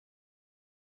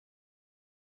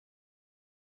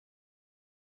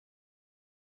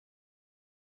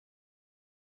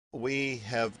We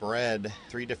have bred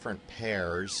three different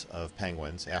pairs of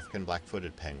penguins, African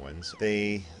black-footed penguins.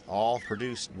 They all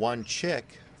produced one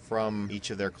chick from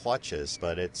each of their clutches,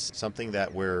 but it's something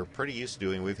that we're pretty used to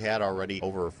doing. We've had already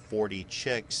over 40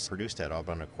 chicks produced at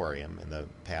Audubon Aquarium in the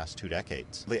past 2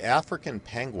 decades. The African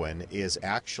penguin is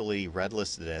actually red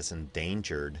listed as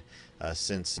endangered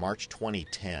since March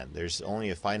 2010. There's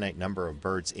only a finite number of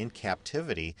birds in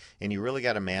captivity, and you really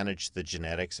got to manage the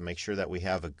genetics and make sure that we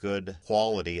have a good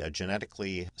quality, a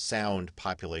genetically sound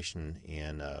population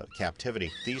in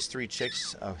captivity. These three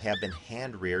chicks have been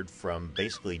hand reared from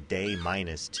basically day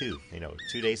 -2.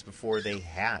 2 days before they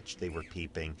hatched, they were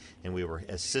peeping, and we were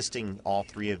assisting all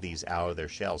three of these out of their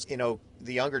shells.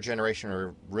 The younger generation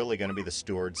are really going to be the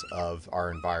stewards of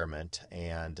our environment,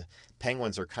 and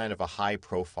penguins are kind of a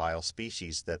high-profile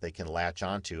species that they can latch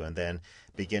onto and then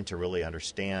begin to really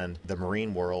understand the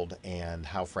marine world and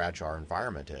how fragile our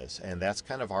environment is. And that's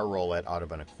kind of our role at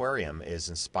Audubon Aquarium, is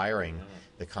inspiring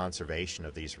the conservation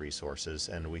of these resources,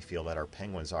 and we feel that our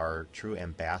penguins are true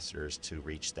ambassadors to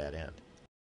reach that end.